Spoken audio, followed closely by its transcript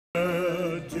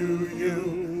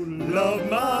you love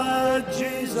my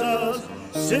Jesus,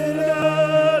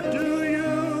 sinner, do you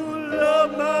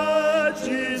love my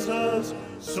Jesus,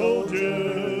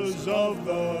 soldiers of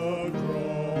the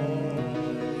cross?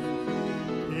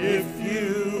 If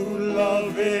you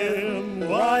love him,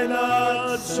 why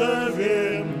not serve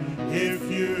him?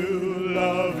 If you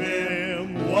love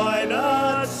him, why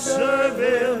not serve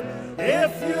him?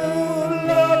 If you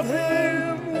love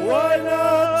him, why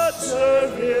not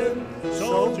serve him?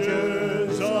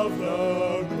 Soldiers of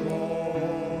the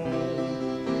cross.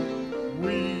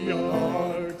 We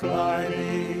are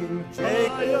climbing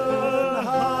higher and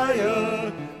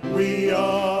higher. We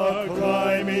are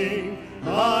climbing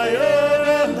higher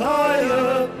and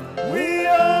higher. We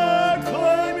are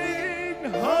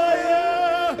climbing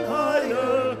higher and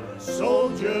higher.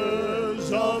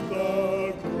 Soldiers of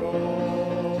the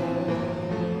cross.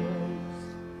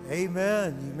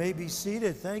 Amen. You may be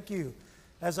seated. Thank you.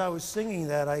 As I was singing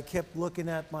that, I kept looking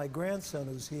at my grandson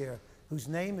who's here, whose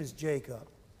name is Jacob.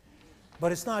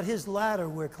 But it's not his ladder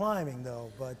we're climbing,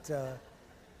 though. But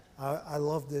I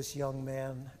love this young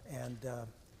man, and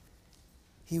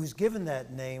he was given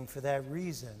that name for that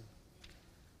reason,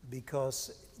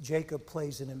 because Jacob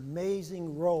plays an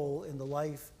amazing role in the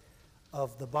life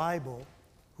of the Bible,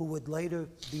 who would later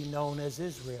be known as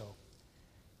Israel.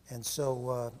 And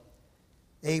so,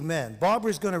 amen.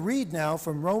 Barbara's going to read now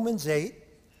from Romans 8.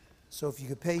 So if you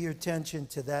could pay your attention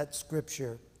to that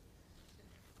scripture.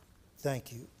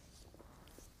 Thank you.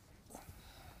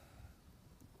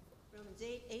 Romans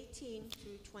 8:18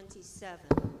 through 27.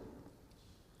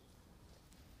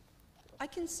 I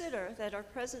consider that our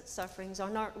present sufferings are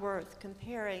not worth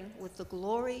comparing with the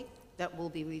glory that will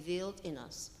be revealed in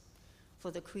us.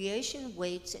 For the creation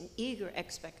waits in eager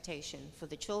expectation for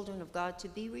the children of God to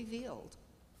be revealed.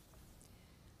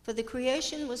 For the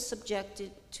creation was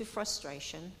subjected to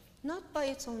frustration, not by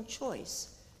its own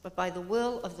choice, but by the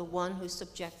will of the one who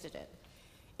subjected it,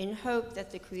 in hope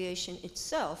that the creation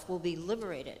itself will be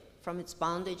liberated from its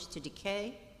bondage to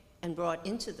decay and brought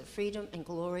into the freedom and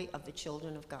glory of the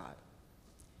children of God.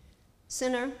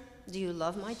 Sinner, do you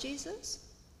love my Jesus?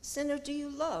 Sinner, do you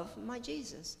love my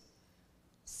Jesus?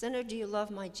 Sinner, do you love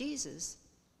my Jesus?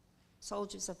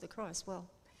 Soldiers of the cross, well,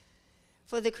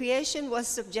 for the creation was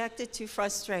subjected to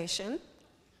frustration,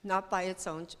 not by its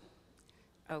own choice.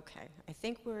 Okay, I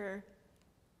think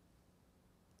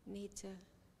need to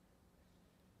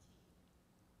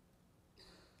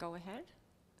go ahead.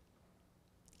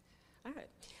 All right.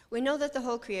 We know that the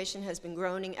whole creation has been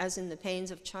groaning as in the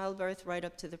pains of childbirth right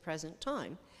up to the present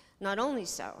time. Not only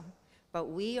so, but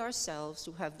we ourselves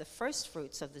who have the first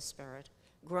fruits of the Spirit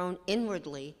groan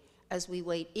inwardly as we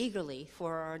wait eagerly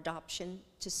for our adoption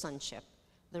to sonship,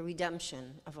 the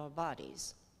redemption of our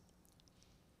bodies.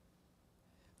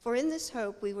 For in this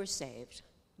hope we were saved,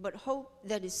 but hope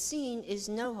that is seen is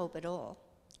no hope at all.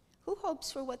 Who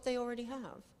hopes for what they already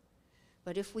have?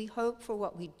 But if we hope for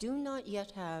what we do not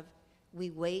yet have,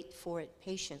 we wait for it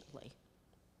patiently.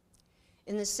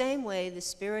 In the same way, the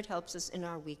Spirit helps us in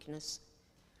our weakness.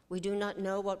 We do not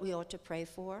know what we ought to pray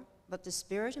for, but the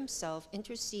Spirit himself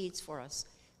intercedes for us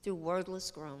through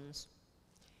wordless groans.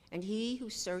 And he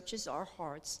who searches our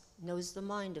hearts knows the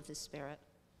mind of the Spirit,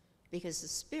 because the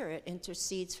Spirit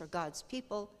intercedes for God's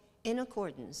people in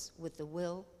accordance with the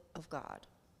will of God.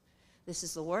 This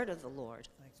is the word of the Lord.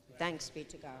 Thanks be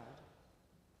to God.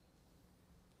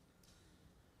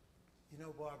 You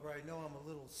know, Barbara, I know I'm a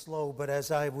little slow, but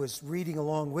as I was reading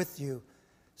along with you,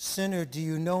 sinner, do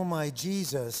you know my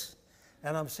Jesus?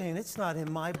 And I'm saying, it's not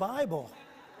in my Bible.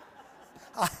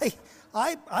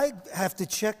 I have to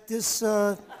check this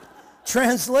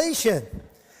translation.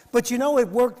 But you know, it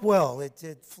worked well.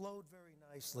 It flowed very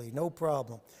nicely, no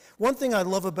problem. One thing I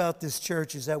love about this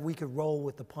church is that we could roll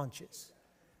with the punches.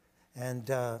 And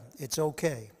it's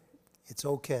okay. It's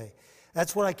okay.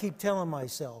 That's what I keep telling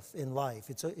myself in life.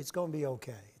 It's going to be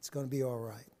okay. It's going to be all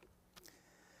right.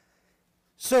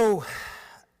 So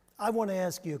I want to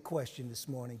ask you a question this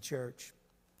morning, church.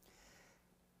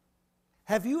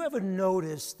 Have you ever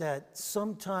noticed that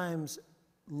sometimes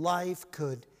life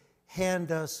could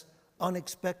hand us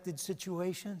unexpected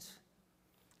situations?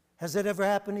 Has that ever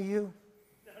happened to you?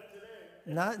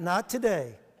 Not today. Not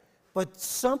today. But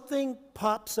something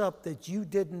pops up that you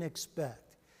didn't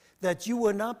expect, that you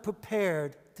were not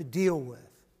prepared to deal with.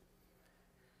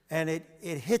 And it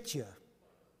hit you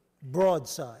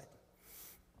broadside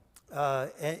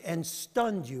and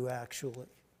stunned you, actually.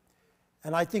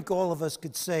 And I think all of us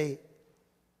could say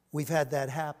we've had that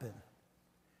happen.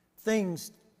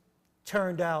 Things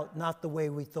turned out not the way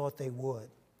we thought they would.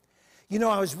 You know,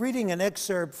 I was reading an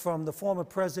excerpt from the former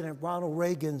President Ronald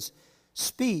Reagan's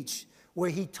speech where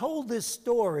he told this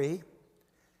story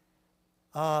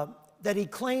that he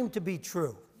claimed to be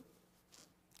true.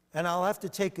 And I'll have to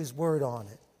take his word on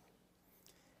it.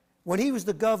 When he was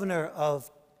the governor of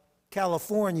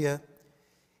California,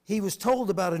 he was told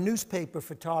about a newspaper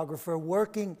photographer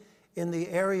working in the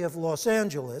area of Los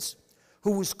Angeles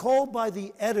who was called by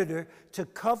the editor to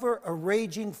cover a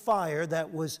raging fire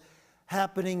that was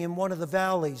happening in one of the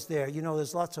valleys there. You know,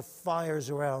 there's lots of fires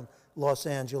around Los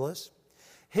Angeles.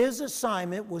 His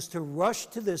assignment was to rush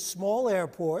to this small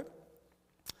airport,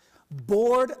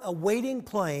 board a waiting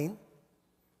plane,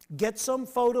 get some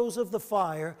photos of the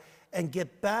fire, and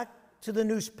get back to the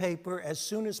newspaper as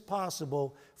soon as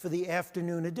possible for the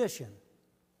afternoon edition.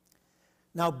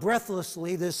 Now,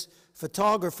 breathlessly, this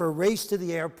photographer raced to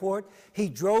the airport. He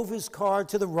drove his car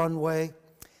to the runway,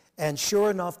 and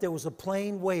sure enough, there was a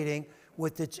plane waiting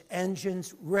with its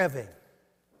engines revving.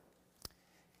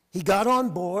 He got on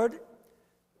board,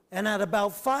 and at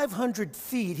about 500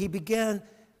 feet, he began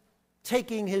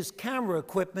taking his camera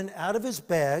equipment out of his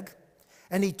bag,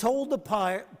 and he told the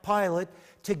pilot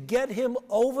to get him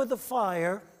over the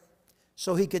fire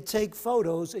so he could take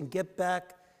photos and get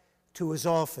back to his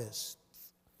office.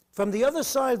 From the other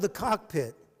side of the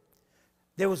cockpit,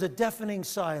 there was a deafening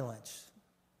silence.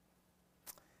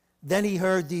 Then he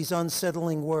heard these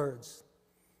unsettling words.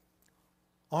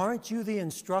 "Aren't you the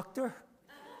instructor?"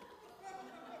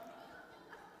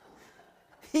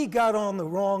 He got on the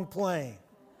wrong plane.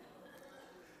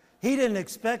 He didn't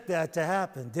expect that to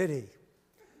happen, did he?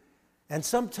 And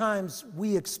sometimes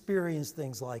we experience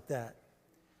things like that.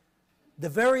 The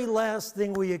very last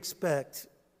thing we expect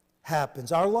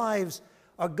happens. Our lives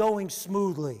are going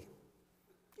smoothly.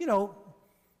 You know,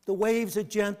 the waves are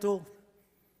gentle,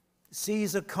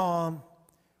 seas are calm.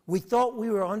 We thought we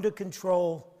were under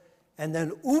control, and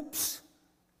then, oops,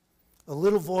 a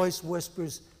little voice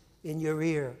whispers in your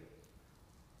ear,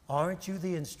 "Aren't you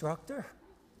the instructor?"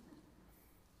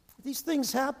 These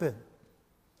things happen.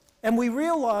 And we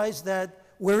realize that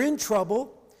we're in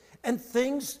trouble and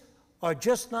things are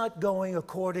just not going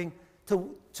according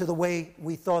to the way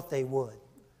we thought they would,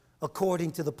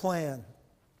 according to the plan.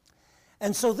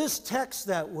 And so this text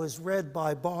that was read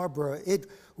by Barbara, it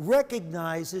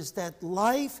recognizes that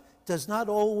life does not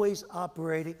always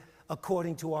operate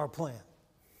according to our plan.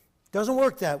 It doesn't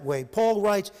work that way. Paul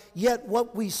writes, "Yet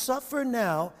what we suffer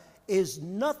now is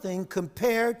nothing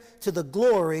compared to the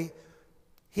glory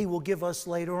he will give us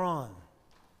later on."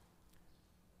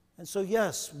 And so,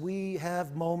 yes, we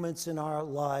have moments in our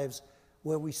lives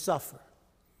where we suffer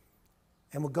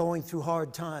and we're going through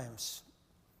hard times.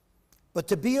 But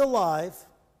to be alive,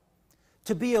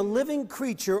 to be a living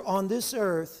creature on this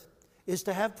earth, is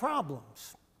to have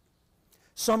problems.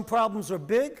 Some problems are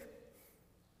big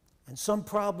and some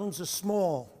problems are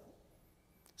small.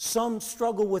 Some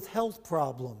struggle with health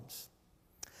problems.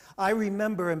 I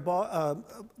remember, and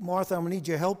Martha, I'm going to need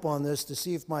your help on this to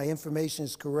see if my information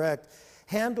is correct,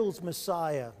 Handel's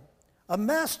Messiah, a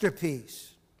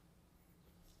masterpiece.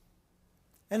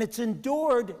 And it's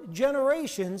endured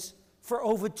generations for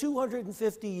over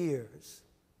 250 years.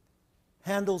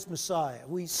 Handel's Messiah.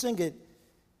 We sing it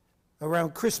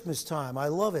around Christmas time. I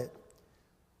love it.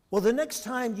 Well, the next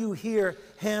time you hear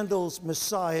Handel's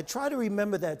Messiah, try to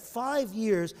remember that 5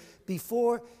 years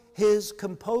before his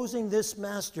composing this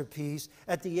masterpiece,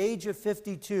 at the age of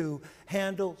 52,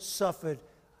 Handel suffered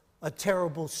a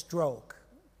terrible stroke.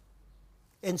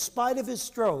 In spite of his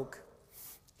stroke,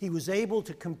 he was able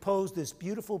to compose this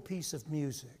beautiful piece of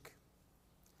music.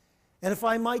 And if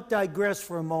I might digress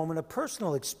for a moment, a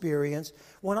personal experience,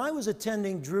 when I was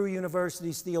attending Drew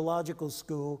University's theological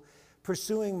school,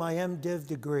 pursuing my MDiv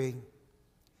degree,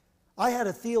 I had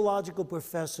a theological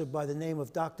professor by the name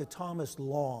of Dr. Thomas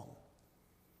Long.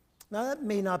 Now, that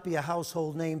may not be a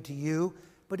household name to you,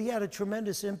 but he had a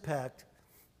tremendous impact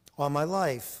on my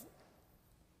life.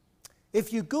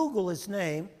 If you Google his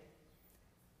name,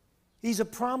 he's a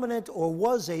prominent,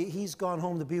 or he's gone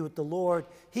home to be with the Lord.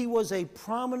 He was a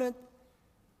prominent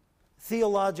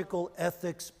theological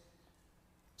ethics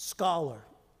scholar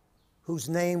whose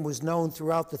name was known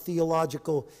throughout the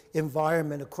theological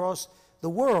environment across the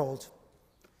world.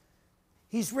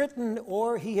 He's written,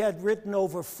 or he had written,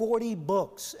 over 40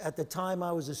 books at the time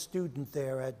I was a student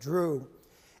there at Drew,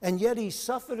 and yet he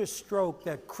suffered a stroke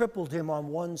that crippled him on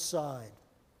one side.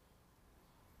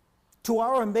 To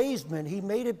our amazement, he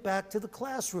made it back to the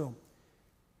classroom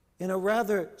in a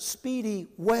rather speedy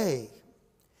way.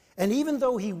 And even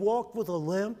though he walked with a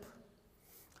limp,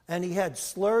 and he had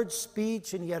slurred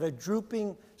speech, and he had a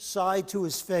drooping side to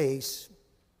his face,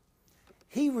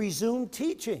 he resumed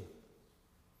teaching.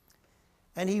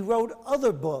 And he wrote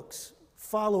other books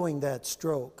following that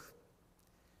stroke.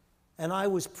 And I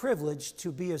was privileged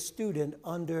to be a student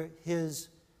under his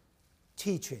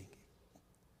teaching.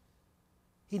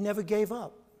 He never gave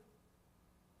up.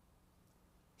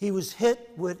 He was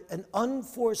hit with an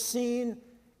unforeseen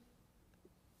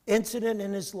incident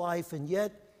in his life, and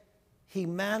yet he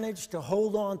managed to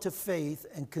hold on to faith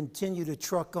and continue to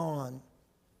truck on.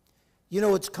 You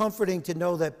know, it's comforting to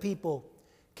know that people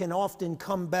can often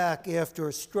come back after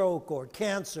a stroke or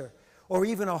cancer or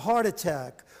even a heart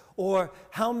attack, or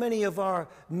how many of our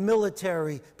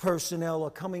military personnel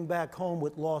are coming back home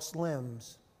with lost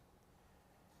limbs.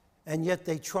 And yet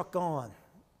they truck on,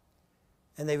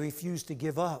 and they refuse to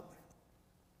give up,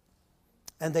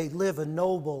 and they live a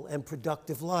noble and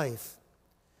productive life.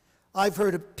 I've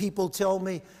heard people tell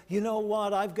me, you know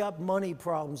what, I've got money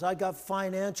problems, I got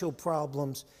financial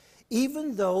problems,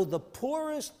 even though the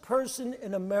poorest person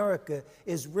in America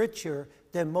is richer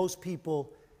than most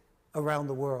people around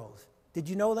the world. Did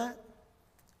you know that?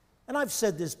 And I've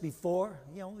said this before,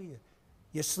 you know,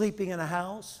 you're sleeping in a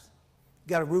house, you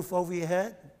got a roof over your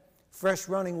head, fresh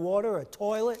running water, a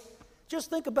toilet. Just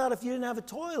think about if you didn't have a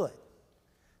toilet.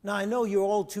 Now, I know you're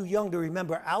all too young to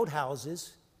remember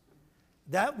outhouses.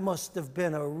 That must have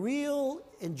been a real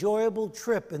enjoyable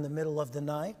trip in the middle of the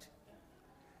night.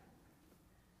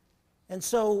 And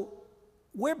so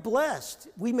we're blessed.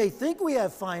 We may think we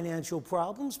have financial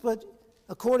problems, but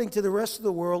according to the rest of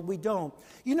the world, we don't.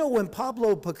 You know, when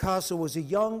Pablo Picasso was a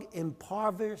young,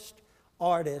 impoverished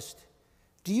artist,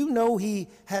 do you know he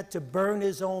had to burn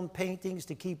his own paintings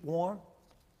to keep warm?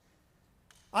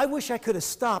 I wish I could have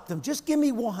stopped him. Just give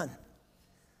me one.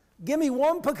 Give me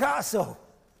one Picasso.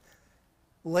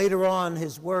 Later on,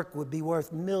 his work would be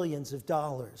worth millions of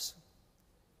dollars.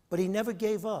 But he never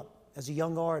gave up as a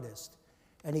young artist,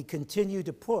 and he continued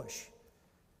to push,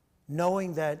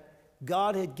 knowing that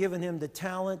God had given him the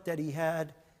talent that he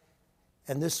had,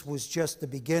 and this was just the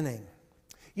beginning.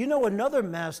 You know, another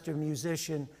master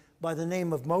musician by the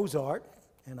name of Mozart,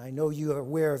 and I know you are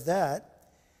aware of that,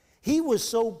 he was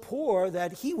so poor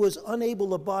that he was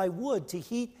unable to buy wood to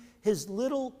heat his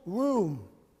little room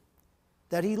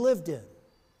that he lived in.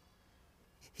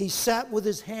 He sat with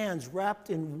his hands wrapped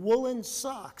in woolen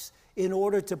socks in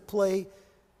order to play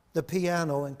the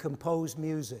piano and compose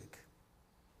music.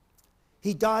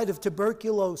 He died of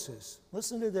tuberculosis.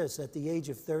 Listen to this, at the age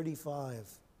of 35.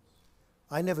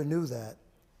 I never knew that.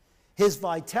 His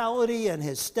vitality and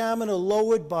his stamina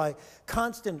lowered by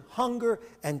constant hunger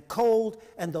and cold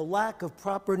and the lack of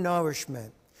proper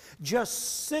nourishment.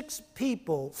 Just 6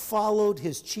 people followed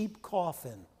his cheap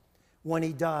coffin when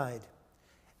he died,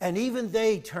 and even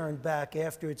they turned back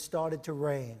after it started to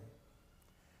rain.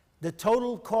 The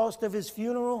total cost of his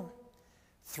funeral,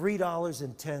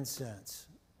 $3.10.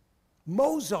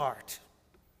 Mozart.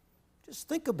 Just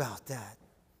think about that.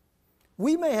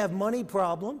 We may have money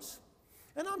problems,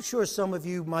 and I'm sure some of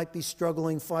you might be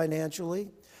struggling financially.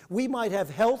 We might have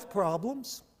health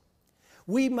problems.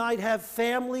 We might have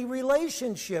family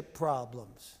relationship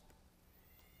problems.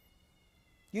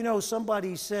 You know,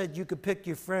 somebody said you could pick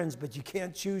your friends, but you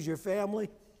can't choose your family.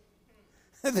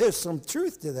 There's some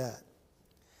truth to that.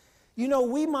 You know,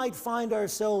 we might find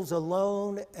ourselves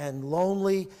alone and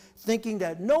lonely, thinking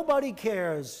that nobody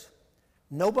cares,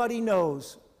 nobody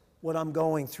knows what I'm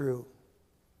going through.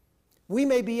 We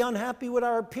may be unhappy with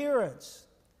our appearance.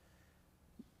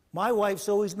 My wife's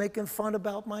always making fun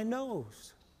about my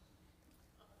nose.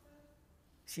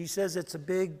 She says it's a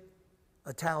big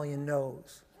Italian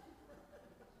nose.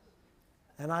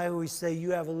 And I always say,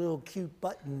 you have a little cute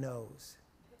button nose.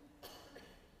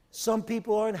 Some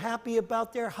people aren't happy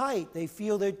about their height. They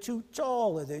feel they're too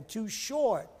tall, or they're too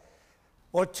short,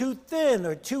 or too thin,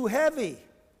 or too heavy.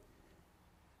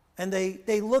 And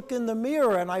they look in the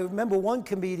mirror, and I remember one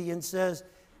comedian says,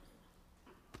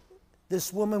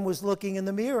 this woman was looking in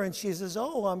the mirror, and she says,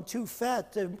 oh, I'm too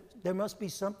fat. There must be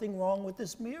something wrong with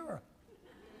this mirror.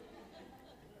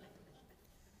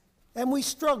 And we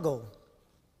struggle.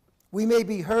 We may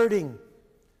be hurting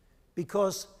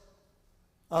because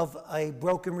of a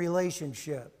broken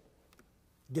relationship,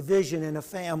 division in a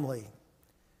family.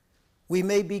 We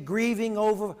may be grieving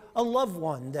over a loved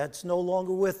one that's no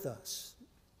longer with us,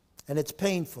 and it's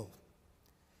painful.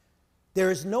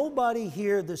 There is nobody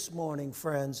here this morning,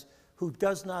 friends, who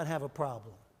does not have a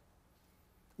problem.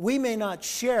 We may not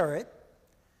share it,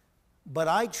 but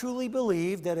I truly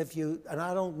believe that if you, and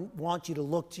I don't want you to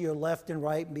look to your left and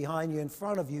right and behind you, in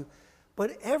front of you,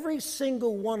 but every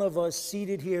single one of us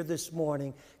seated here this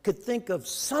morning could think of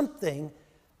something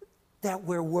that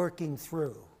we're working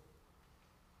through.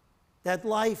 That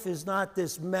life is not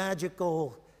this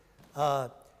magical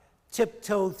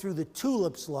tiptoe through the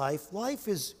tulips life. Life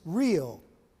is real.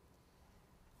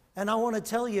 And I want to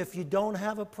tell you, if you don't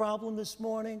have a problem this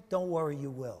morning, don't worry,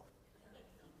 you will.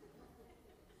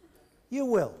 You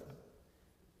will.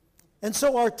 And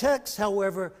so our text,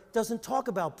 however, doesn't talk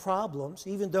about problems,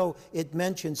 even though it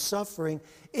mentions suffering.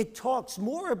 It talks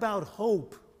more about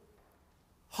hope.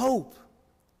 Hope.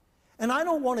 And I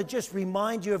don't want to just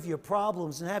remind you of your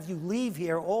problems and have you leave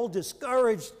here all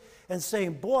discouraged and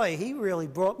saying, boy, he really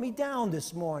brought me down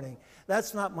this morning.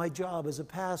 That's not my job as a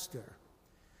pastor.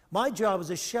 My job as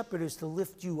a shepherd is to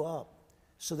lift you up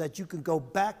so that you can go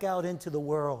back out into the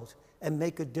world and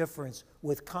make a difference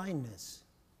with kindness.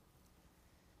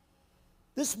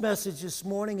 This message this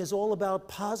morning is all about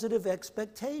positive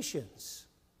expectations.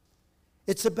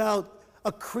 It's about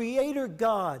a creator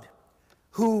God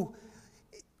who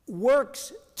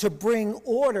works to bring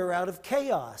order out of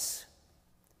chaos,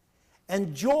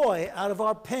 and joy out of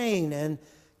our pain, and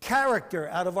character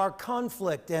out of our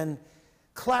conflict, and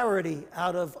clarity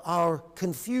out of our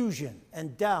confusion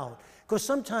and doubt. Because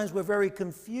sometimes we're very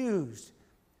confused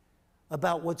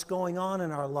about what's going on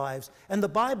in our lives. And the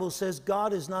Bible says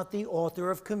God is not the author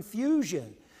of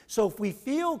confusion. So if we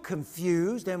feel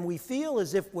confused and we feel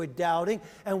as if we're doubting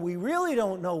and we really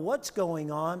don't know what's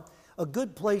going on, a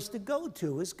good place to go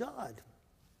to is God.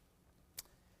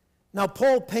 Now,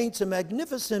 Paul paints a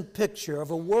magnificent picture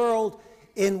of a world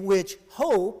in which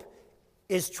hope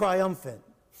is triumphant.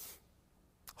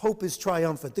 Hope is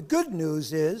triumphant. The good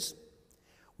news is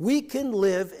we can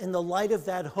live in the light of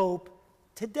that hope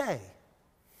today,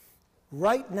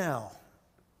 right now.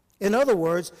 In other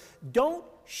words, don't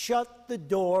shut the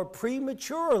door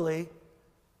prematurely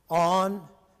on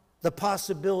the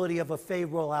possibility of a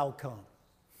favorable outcome.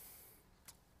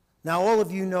 Now, all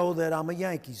of you know that I'm a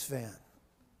Yankees fan.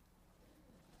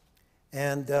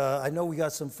 And I know we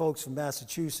got some folks from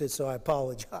Massachusetts, so I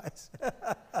apologize.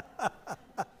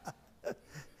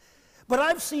 But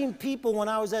I've seen people, when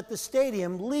I was at the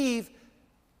stadium, leave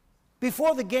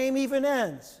before the game even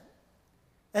ends.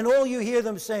 And all you hear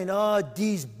them saying, oh,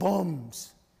 these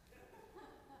bums.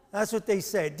 That's what they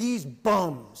say, these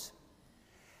bums.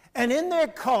 And in their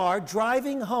car,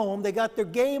 driving home, they got their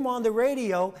game on the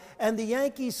radio, and the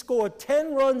Yankees score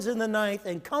 10 runs in the ninth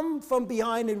and come from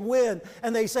behind and win.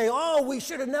 And they say, oh, we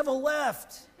should have never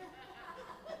left.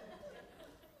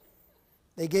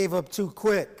 They gave up too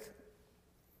quick.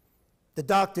 The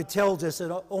doctor tells us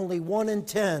that only 1 in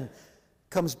 10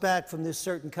 comes back from this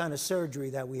certain kind of surgery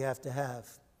that we have to have.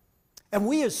 And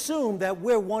we assume that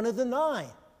we're one of the 9.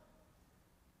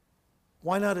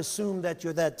 Why not assume that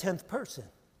you're that 10th person?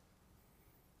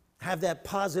 Have that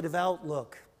positive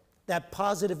outlook, that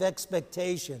positive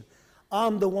expectation.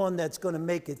 I'm the one that's going to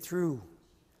make it through.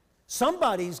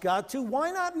 Somebody's got to.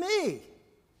 Why not me?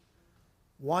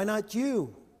 Why not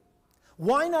you?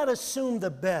 Why not assume the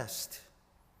best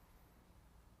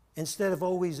instead of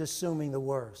always assuming the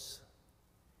worst?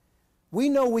 We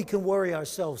know we can worry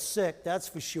ourselves sick, that's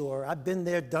for sure. I've been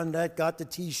there, done that, got the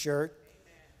t-shirt.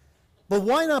 But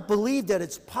why not believe that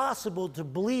it's possible to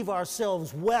believe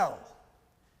ourselves well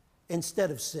instead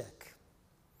of sick?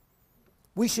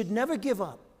 We should never give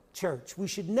up, church. We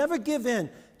should never give in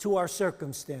to our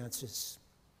circumstances.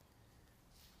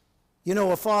 You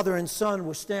know, a father and son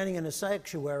were standing in a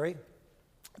sanctuary,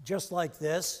 just like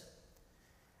this,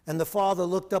 and the father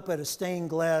looked up at a stained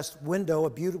glass window.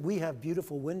 We have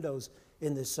beautiful windows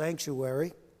in this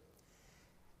sanctuary.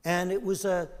 And it was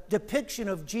a depiction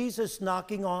of Jesus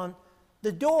knocking on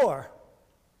the door.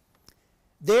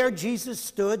 There Jesus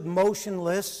stood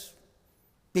motionless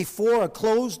before a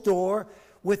closed door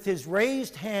with his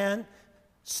raised hand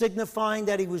signifying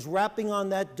that he was rapping on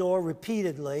that door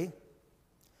repeatedly.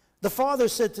 The father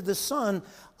said to the son,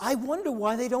 I wonder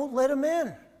why they don't let him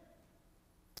in.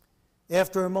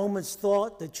 After a moment's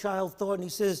thought, the child thought, and he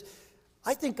says,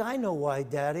 I think I know why,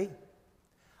 Daddy.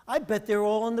 I bet they're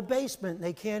all in the basement and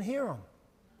they can't hear him.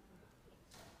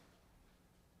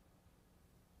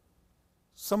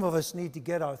 Some of us need to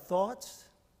get our thoughts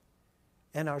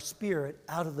and our spirit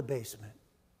out of the basement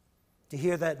to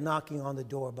hear that knocking on the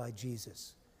door by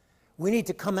Jesus. We need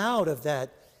to come out of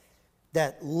that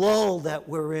lull that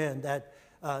we're in.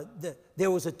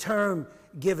 There was a term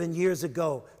given years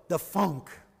ago, the funk.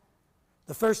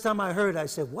 The first time I heard it, I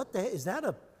said, what the heck? Is that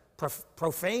a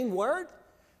profane word?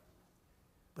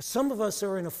 But some of us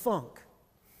are in a funk,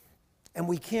 and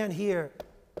we can't hear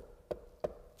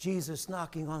Jesus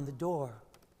knocking on the door.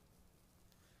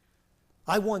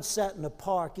 I once sat in a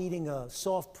park eating a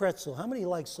soft pretzel. How many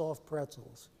like soft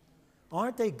pretzels?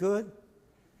 Aren't they good?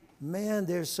 Man,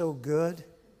 they're so good.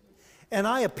 And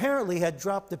I apparently had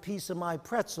dropped a piece of my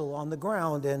pretzel on the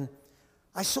ground, and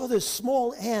I saw this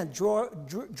small ant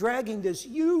dragging this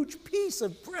huge piece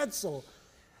of pretzel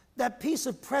That piece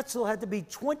of pretzel had to be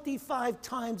 25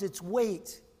 times its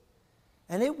weight.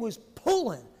 And it was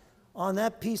pulling on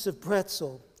that piece of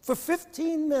pretzel for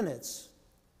 15 minutes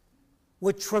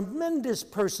with tremendous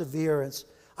perseverance.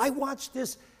 I watched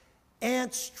this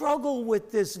ant struggle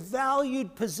with this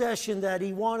valued possession that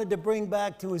he wanted to bring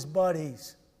back to his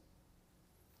buddies.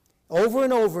 Over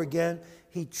and over again,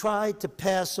 he tried to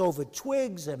pass over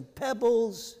twigs and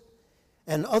pebbles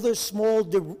and other small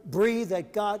debris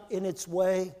that got in its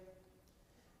way.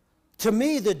 To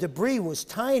me, the debris was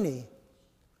tiny.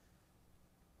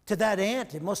 To that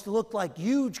ant, it must have looked like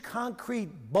huge concrete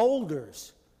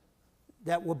boulders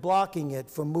that were blocking it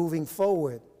from moving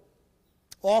forward.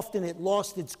 Often it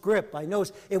lost its grip. I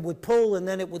noticed it would pull and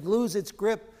then it would lose its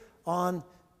grip on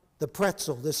the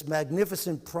pretzel, this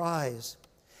magnificent prize.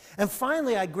 And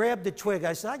finally, I grabbed the twig.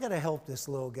 I said, I got to help this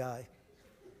little guy.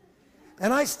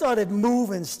 And I started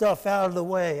moving stuff out of the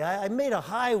way. I made a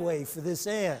highway for this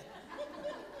ant.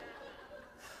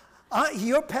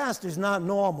 Your pastor's not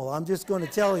normal. I'm just going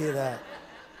to tell you that.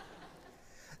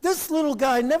 This little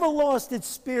guy never lost its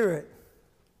spirit.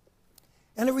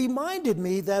 And it reminded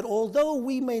me that although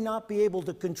we may not be able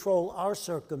to control our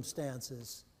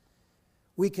circumstances,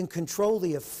 we can control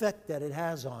the effect that it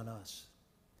has on us,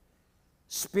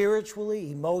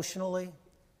 spiritually, emotionally,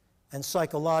 and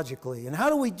psychologically. And how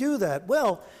do we do that?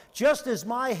 Well, just as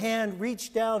my hand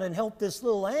reached down and helped this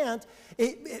little ant,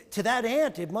 to that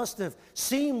ant, it must have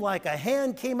seemed like a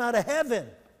hand came out of heaven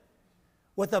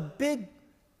with a big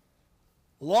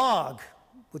log,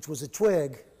 which was a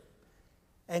twig,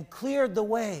 and cleared the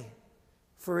way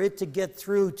for it to get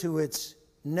through to its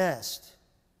nest.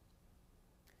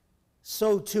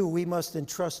 So too, we must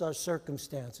entrust our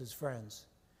circumstances, friends.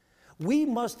 We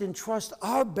must entrust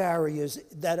our barriers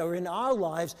that are in our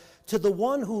lives to the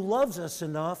one who loves us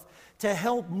enough to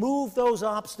help move those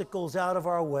obstacles out of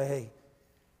our way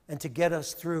and to get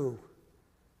us through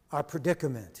our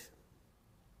predicament.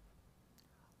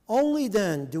 Only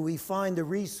then do we find the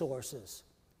resources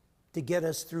to get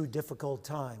us through difficult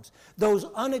times, those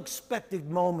unexpected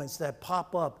moments that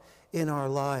pop up in our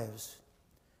lives.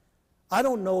 I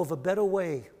don't know of a better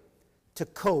way to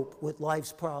cope with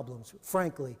life's problems,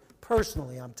 frankly,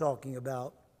 personally I'm talking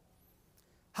about.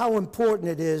 How important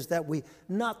it is that we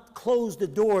not close the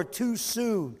door too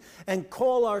soon and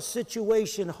call our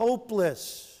situation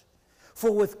hopeless.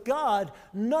 For with God,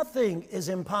 nothing is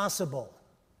impossible.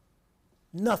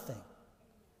 Nothing.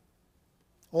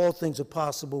 All things are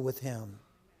possible with Him.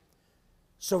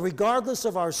 So regardless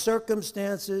of our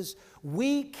circumstances,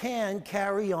 we can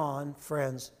carry on,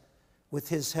 friends, with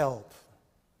His help.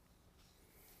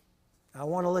 I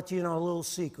want to let you know a little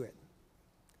secret.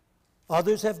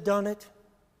 Others have done it,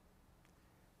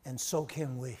 and so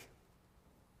can we.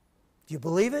 Do you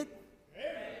believe it?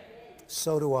 Amen.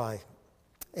 So do I.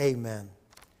 Amen.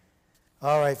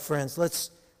 All right, friends,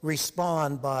 let's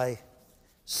respond by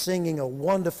singing a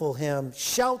wonderful hymn,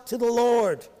 Shout to the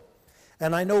Lord.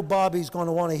 And I know Bobby's going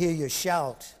to want to hear you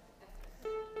shout.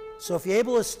 So if you're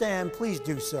able to stand, please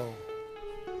do so.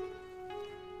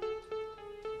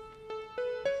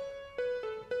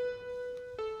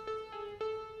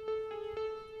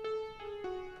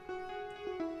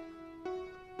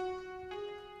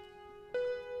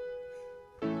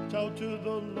 Shout to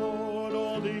the Lord,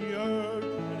 all the earth,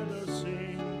 let us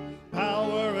sing.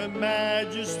 Power and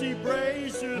majesty,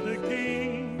 praise to the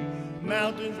King.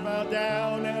 Mountains bow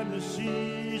down and the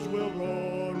seas will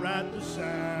roar at the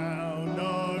sound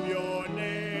of your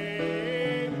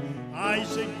name. I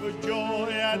sing for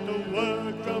joy at the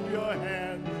work of your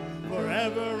hand.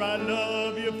 Forever I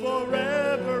love you,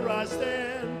 forever I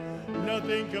stand.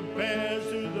 Nothing compares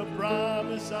to the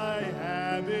promise I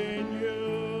have in you.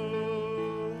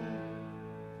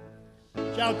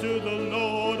 Shout to the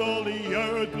Lord, all the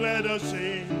earth, let us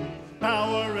sing.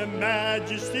 Power and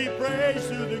majesty, praise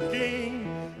to the King.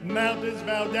 Mountains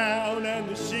bow down and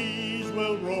the seas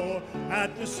will roar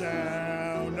at the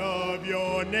sound of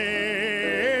your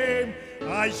name.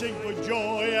 I sing for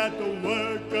joy at the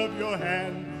work of your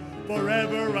hand.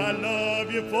 Forever I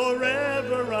love you,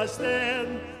 forever I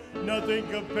stand. Nothing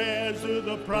compares to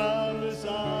the promise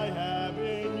I have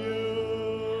in you.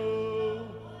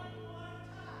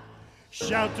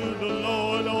 Shout to the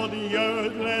Lord, all the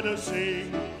earth, let us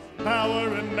sing. Power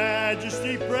and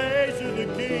majesty, praise to the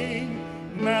King.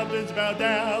 Mountains bow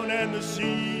down and the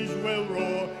seas will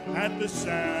roar at the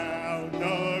sound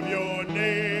of your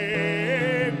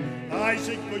name. I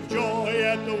sing for joy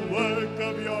at the work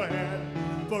of your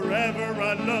hand. Forever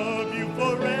I love you,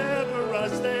 forever I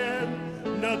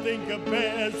stand. Nothing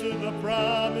compares to the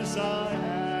promise I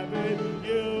have in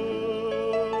you.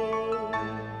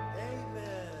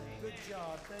 Amen. Good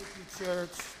job. Thank you, church.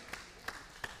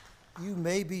 You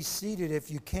may be seated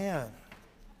if you can.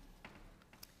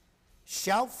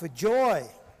 Shout for joy.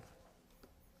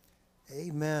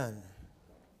 Amen.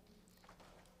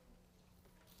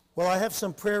 Well, I have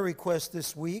some prayer requests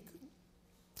this week,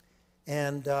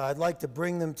 and I'd like to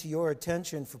bring them to your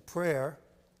attention for prayer.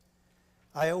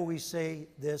 I always say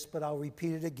this, but I'll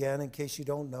repeat it again in case you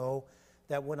don't know,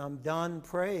 that when I'm done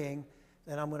praying,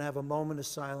 then I'm going to have a moment of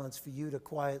silence for you to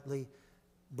quietly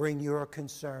bring your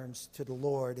concerns to the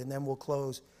Lord, and then we'll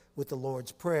close with the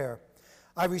Lord's Prayer.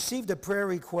 I received a prayer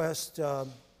request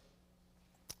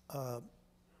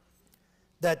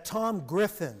that Tom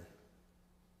Griffin,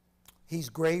 he's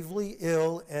gravely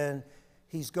ill and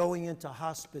he's going into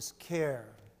hospice care.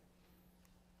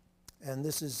 And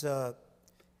this is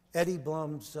Eddie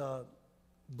Blum's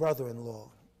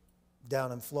brother-in-law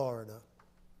down in Florida.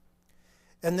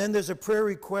 And then there's a prayer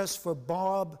request for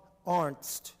Bob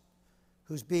Arnst,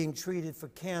 who's being treated for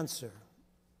cancer.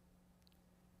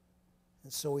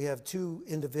 And so we have two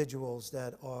individuals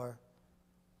that are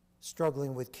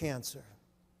struggling with cancer.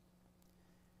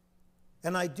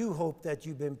 And I do hope that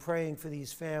you've been praying for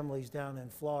these families down in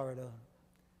Florida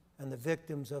and the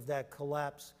victims of that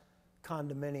collapsed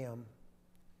condominium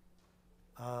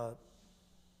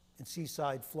in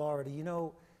Seaside, Florida. You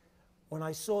know, when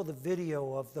I saw the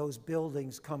video of those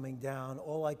buildings coming down,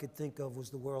 all I could think of was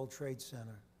the World Trade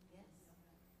Center. Yes.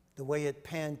 The way it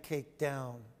pancaked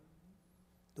down,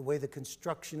 the way the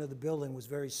construction of the building was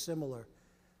very similar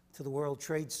to the World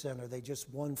Trade Center. They just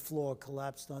one floor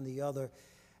collapsed on the other.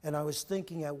 And I was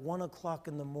thinking at 1 o'clock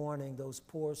in the morning, those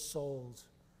poor souls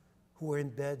who were in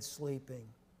bed sleeping,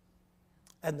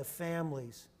 and the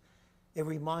families. It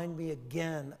reminded me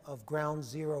again of Ground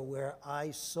Zero, where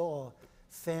I saw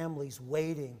families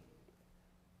waiting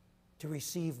to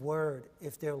receive word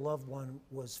if their loved one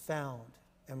was found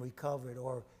and recovered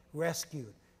or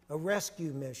rescued. A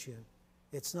rescue mission.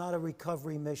 It's not a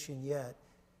recovery mission yet.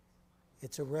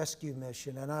 It's a rescue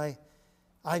mission. And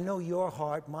I know your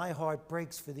heart, my heart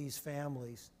breaks for these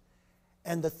families.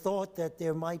 And the thought that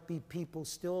there might be people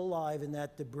still alive in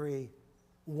that debris,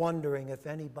 wondering if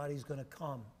anybody's going to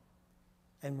come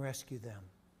and rescue them.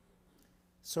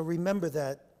 So remember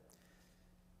that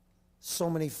so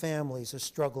many families are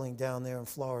struggling down there in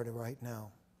Florida right now.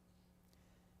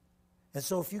 And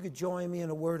so if you could join me in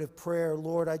a word of prayer,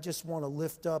 Lord, I just want to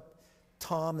lift up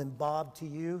Tom and Bob to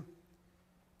you.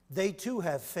 They too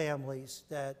have families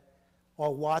that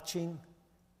are watching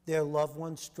their loved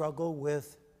ones struggle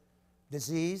with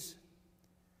disease.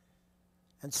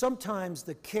 And sometimes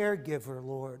the caregiver,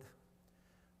 Lord,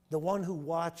 the one who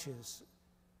watches,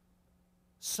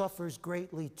 suffers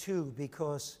greatly too,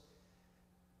 because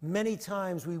many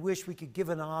times we wish we could give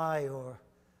an eye or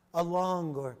a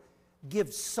lung or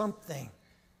give something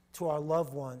to our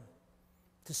loved one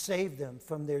to save them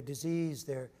from their disease,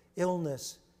 their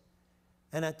illness.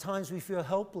 And at times we feel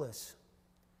helpless,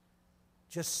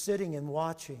 just sitting and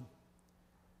watching.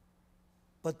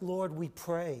 But Lord, we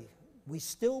pray. We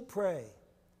still pray.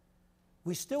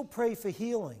 We still pray for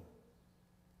healing.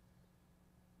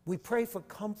 We pray for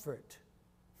comfort.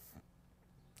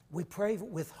 We pray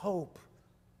with hope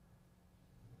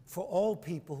for all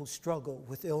people who struggle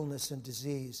with illness and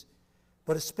disease.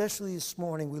 But especially this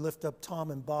morning, we lift up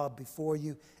Tom and Bob before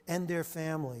you and their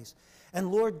families.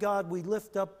 And Lord God, we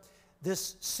lift up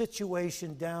this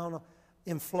situation down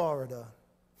in Florida.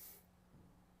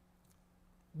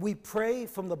 We pray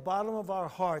from the bottom of our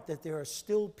heart that there are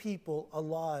still people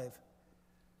alive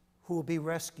who will be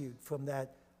rescued from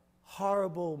that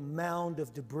horrible mound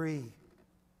of debris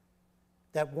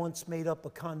that once made up a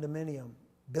condominium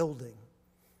building.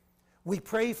 We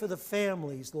pray for the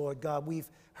families, Lord God. We've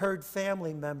heard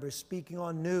family members speaking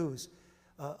on news,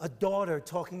 a daughter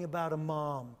talking about a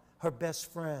mom, her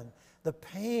best friend, the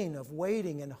pain of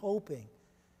waiting and hoping.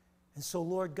 And so,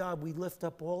 Lord God, we lift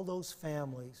up all those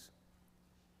families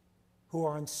who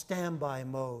are in standby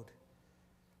mode,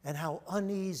 and how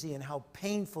uneasy and how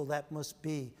painful that must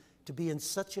be to be in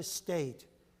such a state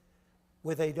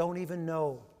where they don't even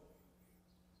know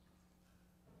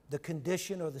the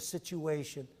condition or the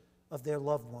situation of their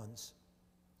loved ones.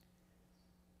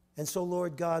 And so,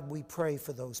 Lord God, we pray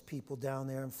for those people down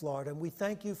there in Florida, and we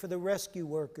thank you for the rescue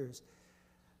workers,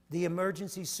 the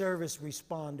emergency service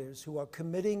responders who are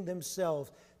committing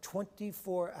themselves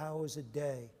 24 hours a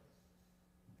day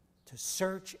to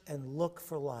search and look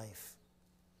for life.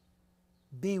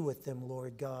 Be with them,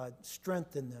 Lord God.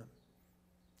 Strengthen them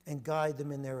and guide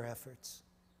them in their efforts.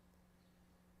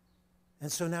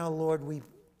 And so now, Lord, we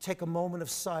take a moment of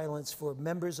silence for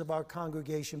members of our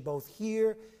congregation, both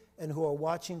here and who are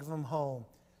watching from home,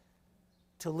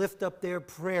 to lift up their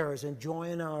prayers and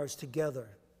join ours together.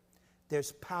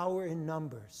 There's power in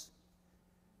numbers.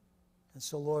 And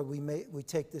so, Lord, we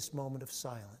take this moment of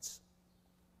silence.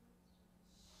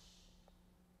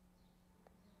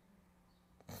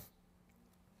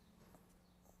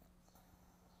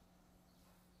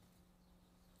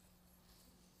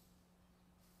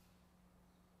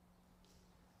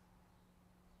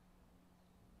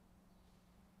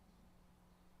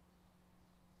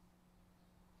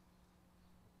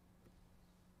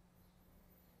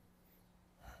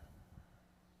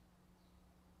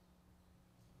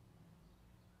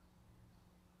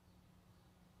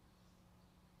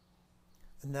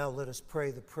 And now let us pray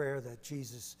the prayer that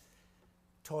Jesus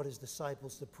taught his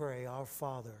disciples to pray. Our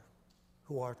Father,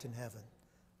 who art in heaven,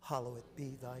 hallowed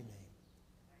be thy name.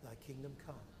 Thy kingdom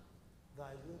come,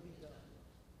 thy will be done,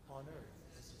 on earth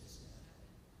as it is in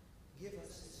heaven. Give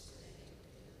us this day our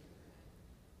daily bread,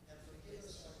 and forgive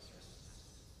us our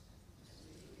trespasses, as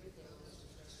we forgive those who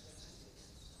trespass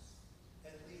against us.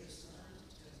 And lead us not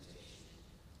into temptation,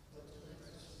 but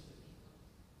deliver us from evil.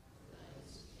 For thine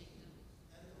is the kingdom,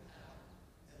 and the power,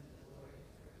 and the glory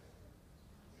forever.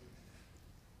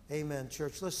 Amen,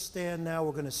 church. Let's stand now.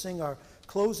 We're going to sing our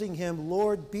closing hymn,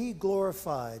 Lord, Be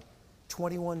Glorified,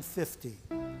 2150.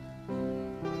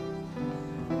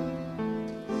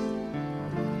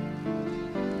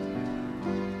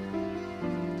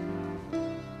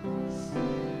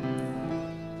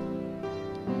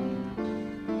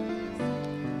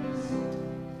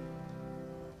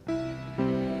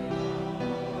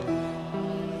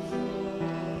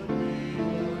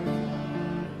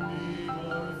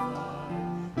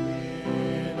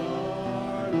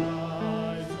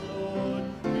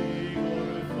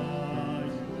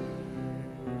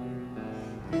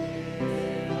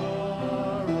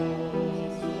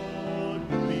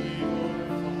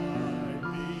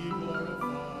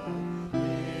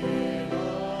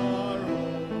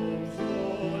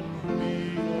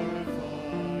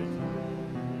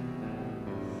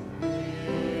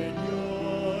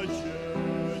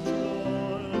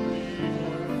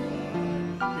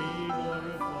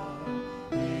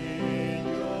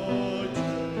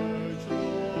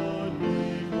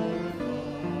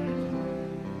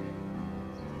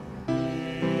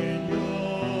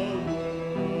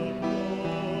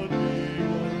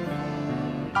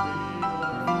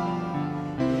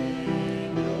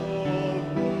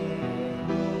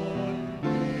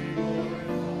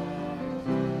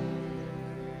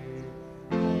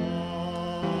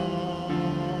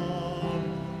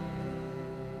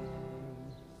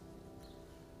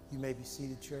 Be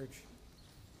seated, church.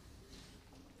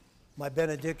 My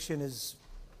benediction is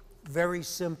very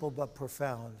simple but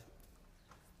profound.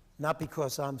 Not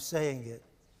because I'm saying it,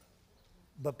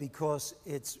 but because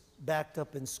it's backed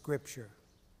up in Scripture.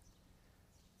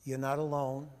 You're not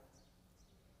alone.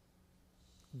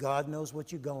 God knows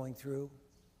what you're going through.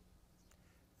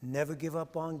 Never give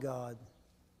up on God,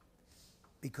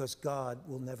 because God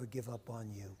will never give up on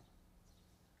you.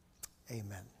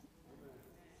 Amen.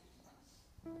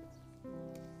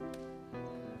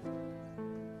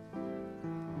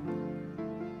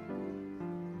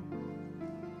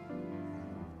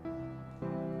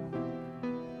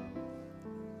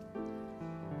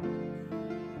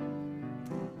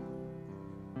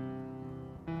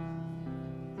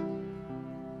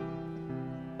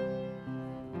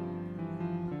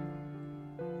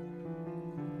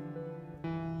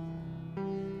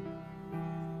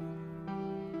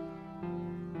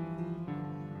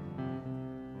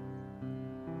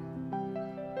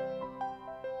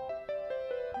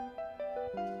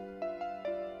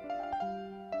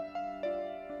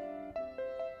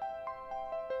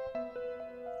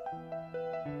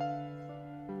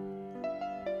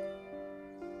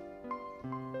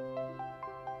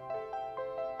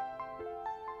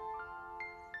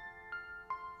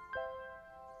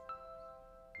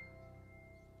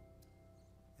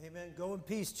 Amen. Go in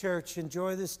peace, church.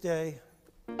 Enjoy this day.